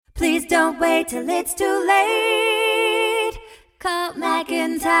Please don't wait till it's too late. Call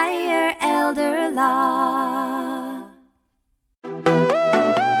McIntyre Elder Law.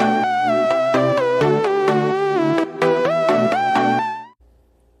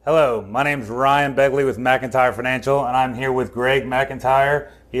 Hello, my name is Ryan Begley with McIntyre Financial, and I'm here with Greg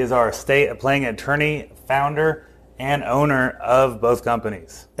McIntyre. He is our estate planning attorney, founder, and owner of both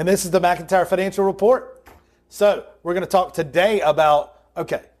companies. And this is the McIntyre Financial Report. So we're going to talk today about,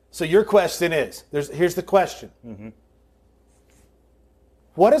 so your question is, here's the question. Mm-hmm.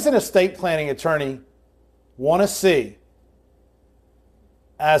 What does an estate planning attorney want to see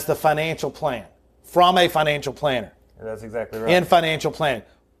as the financial plan from a financial planner? That's exactly right. In financial planning.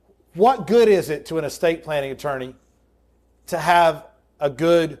 What good is it to an estate planning attorney to have a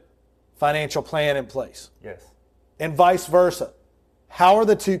good financial plan in place? Yes. And vice versa. How are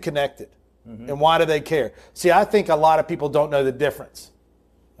the two connected? Mm-hmm. And why do they care? See, I think a lot of people don't know the difference.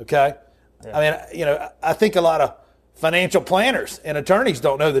 Okay? Yeah. I mean, I think a lot of financial planners and attorneys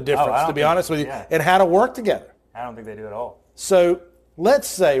don't know the difference, to be honest with you, and how to work together. I don't think they do at all. So let's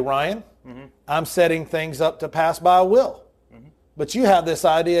say, Ryan, I'm setting things up to pass by a will. But you have this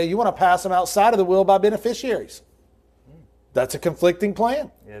idea, you want to pass them outside of the will by beneficiaries. That's a conflicting plan.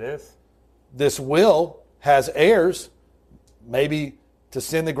 It is. This will has heirs, maybe to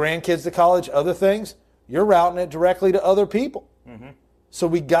send the grandkids to college, other things. You're routing it directly to other people. Mm-hmm. So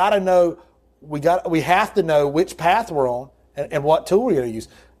we got to know, we have to know which path we're on and what tool we're going to use.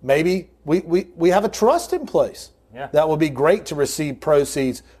 Maybe we have a trust in place. Yeah. That would be great to receive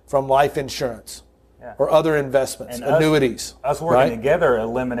proceeds from life insurance. Yeah. Or other investments, and annuities. Us working together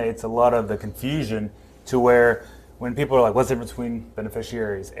eliminates a lot of the confusion to where when people are like, what's the difference between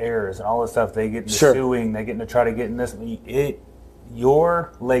beneficiaries, heirs, and all this stuff, they get into suing, they get into try to get in this.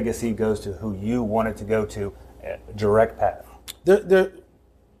 Your legacy goes to who you want it to go to, direct path.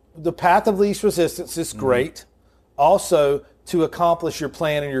 The path of least resistance is great. Also, to accomplish your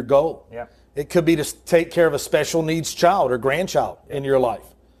plan and your goal. Yeah. It could be to take care of a special needs child or grandchild in your life.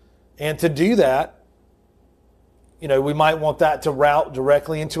 And to do that, we might want that to route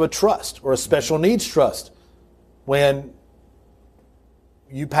directly into a trust or a special needs trust when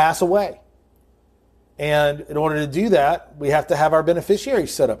you pass away. And in order to do that, we have to have our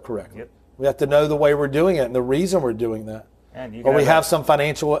beneficiaries set up correctly. Yep. We have to know the way we're doing it and the reason we're doing that. Or we have some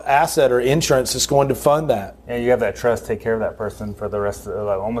financial asset or insurance that's going to fund that. Yeah, you have that trust take care of that person for the rest of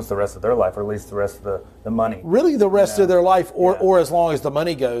almost the rest of their life, or at least the rest of the money. Really the rest of their life, or as long as the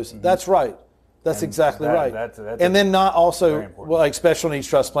money goes. Mm-hmm. That's right. That's exactly right. That's and then not also, like special needs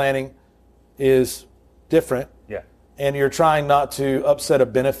trust planning is different. Yeah. And you're trying not to upset a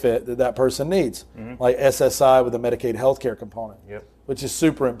benefit that person needs, like SSI with a Medicaid healthcare component, which is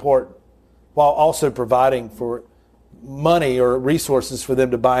super important, while also providing for money or resources for them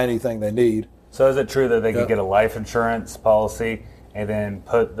to buy anything they need. So is it true that they could get a life insurance policy and then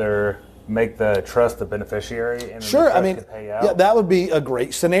make the trust the beneficiary? And sure, I mean, that would be a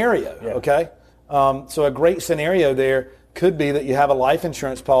great scenario, okay? So a great scenario there could be that you have a life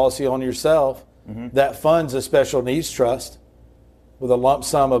insurance policy on yourself that funds a special needs trust with a lump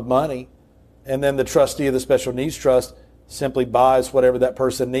sum of money, and then the trustee of the special needs trust simply buys whatever that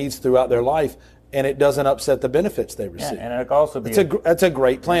person needs throughout their life, and it doesn't upset the benefits they receive. Yeah, and it could also be that's a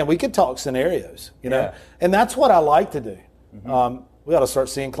great plan. We could talk scenarios, know, and that's what I like to do. We ought to start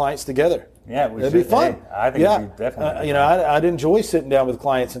seeing clients together. Yeah, it'd be fun. Hey, I think it'd be definitely. I'd enjoy sitting down with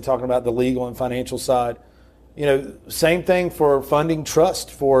clients and talking about the legal and financial side. Same thing for funding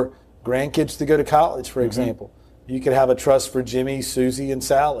trust for grandkids to go to college, for example. You could have a trust for Jimmy, Susie, and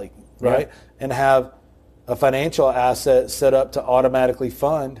Sally, right? Yeah. And have a financial asset set up to automatically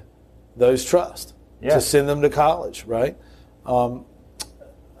fund those trusts to send them to college, right? And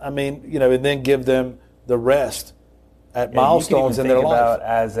then give them the rest at milestones in their life. About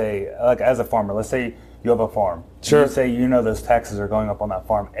as a farmer, let's say you have a farm. Sure. Let's say those taxes are going up on that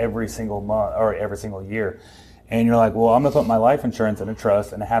farm every single month or every single year. And you're like, well, I'm going to put my life insurance in a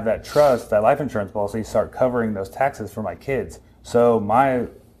trust and have that trust, that life insurance policy, start covering those taxes for my kids. So my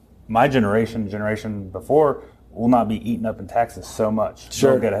generation before will not be eaten up in taxes so much.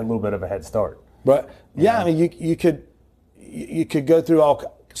 Sure. They'll get a little bit of a head start. But I mean, you could go through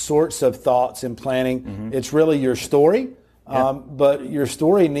all sorts of thoughts and planning. It's really your story, but your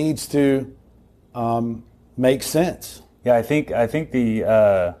story needs to make sense. Yeah, I think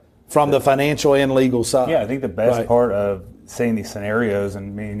the from the financial and legal side. Yeah, I think the best part of saying these scenarios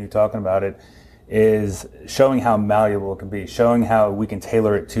and me and you talking about it is showing how malleable it can be, showing how we can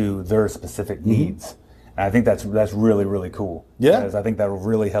tailor it to their specific needs. And I think that's really, really cool. Yeah. Because I think that will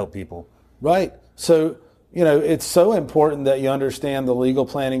really help people. Right. So it's so important that you understand the legal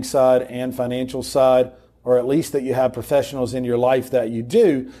planning side and financial side, or at least that you have professionals in your life that you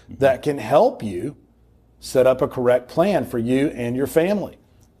do that can help you set up a correct plan for you and your family.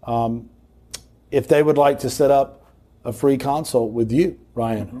 If they would like to set up a free consult with you,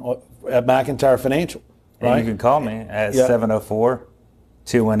 Ryan, at McIntyre Financial, right? And you can call me at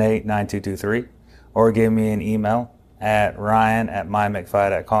 704-218-9223 or give me an email at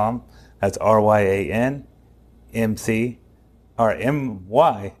ryan@mymcfi.com. That's RYANMC or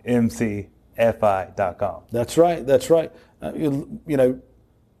MYMCFI.com. That's right.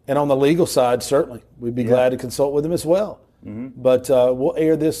 And on the legal side, certainly, we'd be glad to consult with them as well. But we'll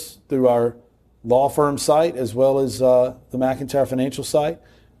air this through our law firm site as well as the McIntyre Financial site,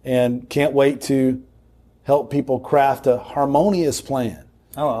 and can't wait to help people craft a harmonious plan.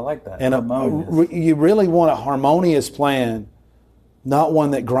 Oh, I like that. And you really want a harmonious plan, not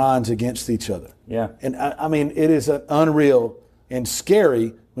one that grinds against each other. Yeah. And I mean, it is unreal and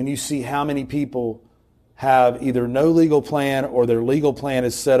scary when you see how many people have either no legal plan or their legal plan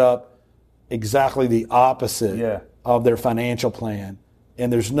is set up exactly the opposite of their financial plan.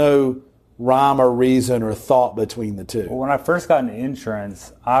 And there's no rhyme or reason or thought between the two. Well, when I first got into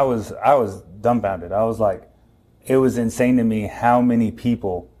insurance, I was dumbfounded. I was like, it was insane to me how many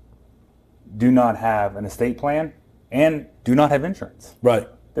people do not have an estate plan and do not have insurance. Right.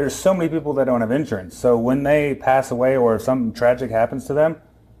 There's so many people that don't have insurance. So when they pass away or if something tragic happens to them,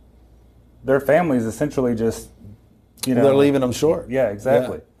 their families essentially just, they're leaving them short. Yeah,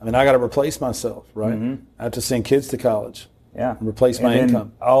 exactly. Yeah. I mean, I got to replace myself, right? I have to send kids to college. Yeah. And replace my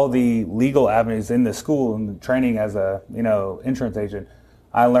income. All the legal avenues in the school and the training as a, insurance agent,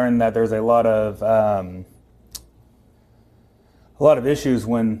 I learned that there's a lot of issues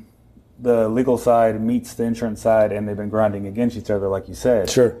when the legal side meets the insurance side and they've been grinding against each other, like you said.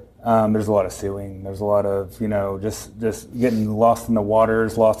 Sure. There's a lot of suing. There's a lot of, just getting lost in the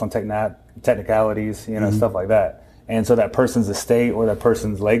waters, lost on technicalities, stuff like that. And so that person's estate or that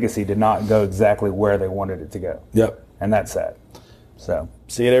person's legacy did not go exactly where they wanted it to go. Yep. And that's sad. So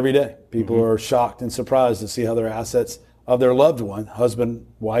see it every day. People are shocked and surprised to see how their assets of their loved one, husband,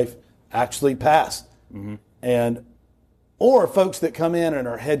 wife, actually pass. Or folks that come in and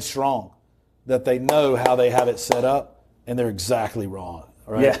are headstrong, that they know how they have it set up and they're exactly wrong.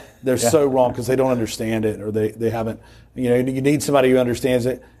 Right? Yeah. They're so wrong because they don't understand it, or they haven't. You need somebody who understands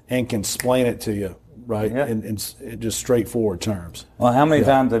it and can explain it to you, right? Yeah. In just straightforward terms. Well, how many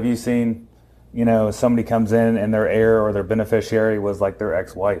times have you seen, somebody comes in and their heir or their beneficiary was like their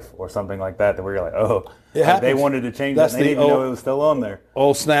ex-wife or something like that, where you're like, they wanted to change it and they didn't even know it was still on there.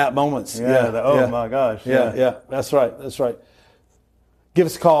 Old snap moments. My gosh. Yeah. That's right. Give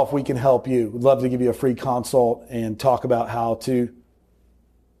us a call if we can help you. We'd love to give you a free consult and talk about how to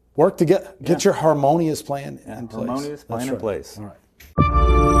work to get your harmonious plan in place. Harmonious plan in place. All right.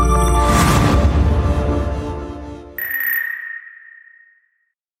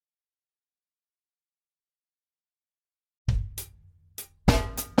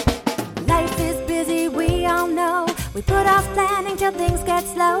 Life is busy, we all know. We put off planning till things get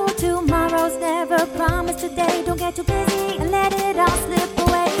slow. Tomorrow's never promised today. Don't get too busy and let it all slip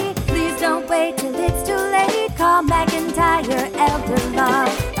away. Please don't wait till it's too late. Call McIntyre Elder Law.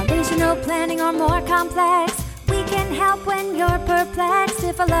 Foundational planning or more complex. We can help when you're perplexed.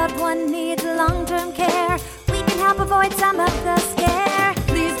 If a loved one needs long-term care, we can help avoid some of the scare.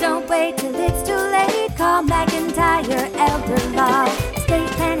 Please don't wait till it's too late. Call McIntyre Elder Law. Estate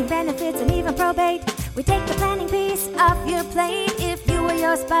planning, benefits, and even probate. We take the planning piece off your plate. If you or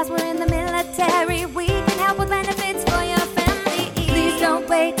your spouse were in the military, we can help with benefits for your family. Please don't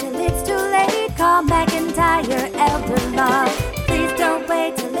wait till it's too late. Call McIntyre Elder Law. Please don't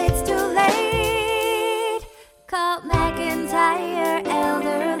wait till it's too late. Call McIntyre